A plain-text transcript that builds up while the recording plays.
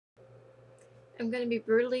I'm going to be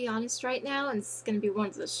brutally honest right now, and this is going to be one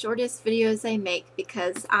of the shortest videos I make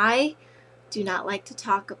because I do not like to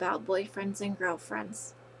talk about boyfriends and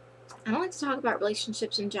girlfriends. I don't like to talk about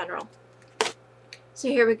relationships in general. So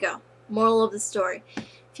here we go. Moral of the story.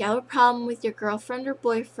 If you have a problem with your girlfriend or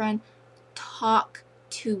boyfriend, talk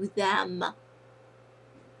to them.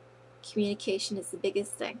 Communication is the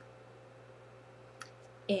biggest thing.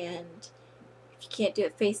 And if you can't do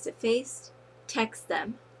it face to face, text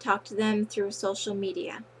them. Talk to them through social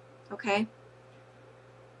media. Okay?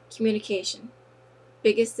 Communication.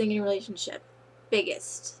 Biggest thing in a relationship.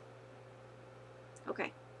 Biggest.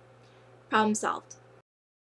 Okay. Problem solved.